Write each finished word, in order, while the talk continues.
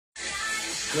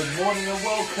Good morning and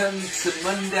welcome to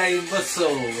Monday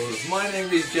Muscles. My name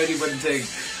is Jody Bunting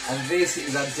and this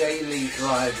is our daily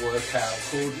live workout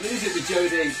called Lose It with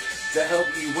Jody to help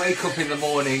you wake up in the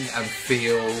morning and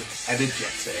feel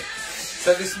energetic.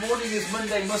 So this morning is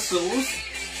Monday Muscles.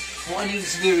 What I need you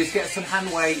to do is get some hand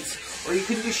weights, or you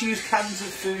can just use cans of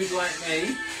food like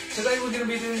me. Today we're going to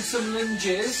be doing some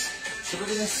lunges. So we're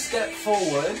going to step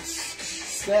forwards,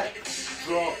 step,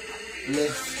 drop,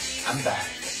 lift and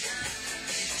back.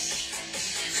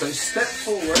 So step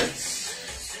forwards,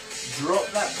 drop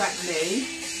that back knee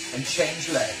and change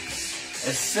legs.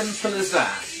 As simple as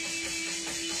that.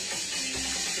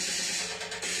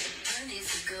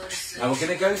 Now we're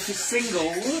going to go for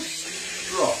singles,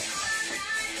 drop,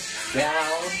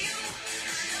 down,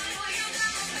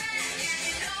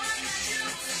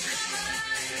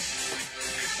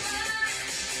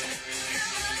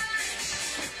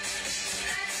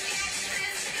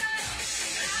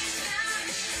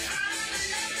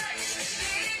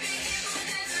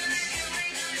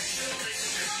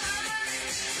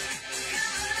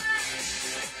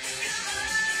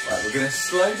 Right, we're going to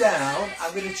slow down.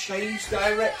 I'm going to change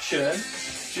direction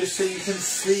just so you can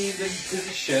see the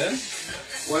position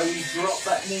where we drop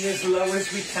that knee as low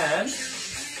as we can.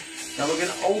 Now we're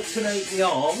going to alternate the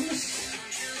arms.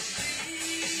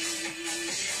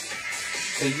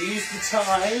 So use the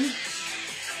time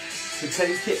to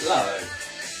take it low.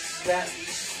 Step,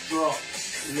 drop,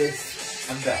 lift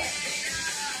and back.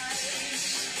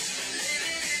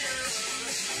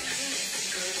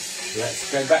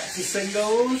 Let's go back to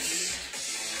singles.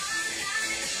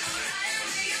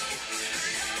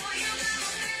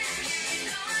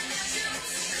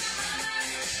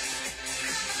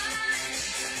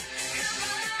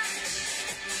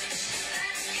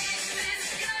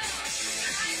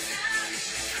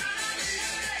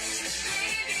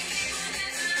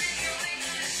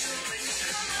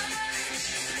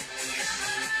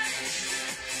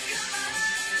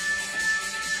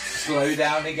 Slow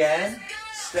down again.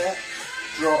 Step,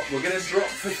 drop. We're going to drop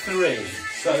for 3.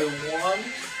 So 1,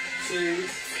 2,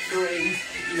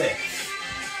 3, lift.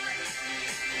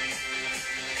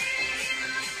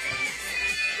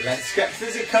 Let's get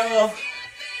physical.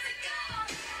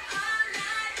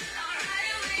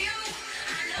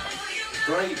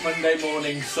 Great Monday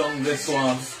morning song, this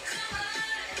one.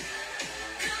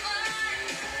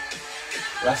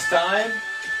 Last time.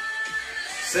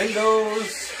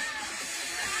 Singles.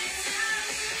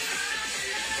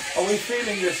 Are we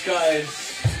feeling this,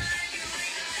 guys?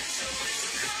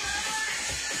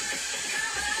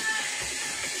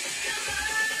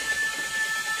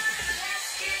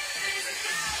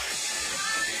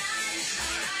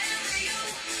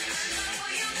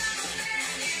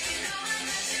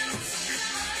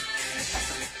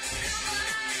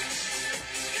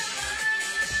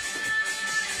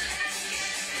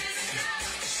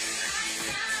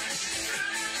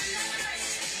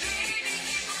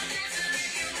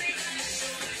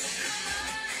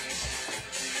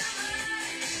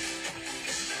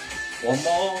 One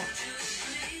more.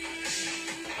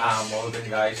 And well done,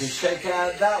 guys. Just shake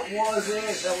out. That was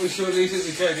it. That was your Lose It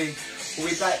with Jody. We'll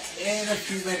be back in a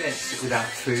few minutes with our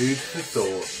food for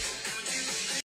thought.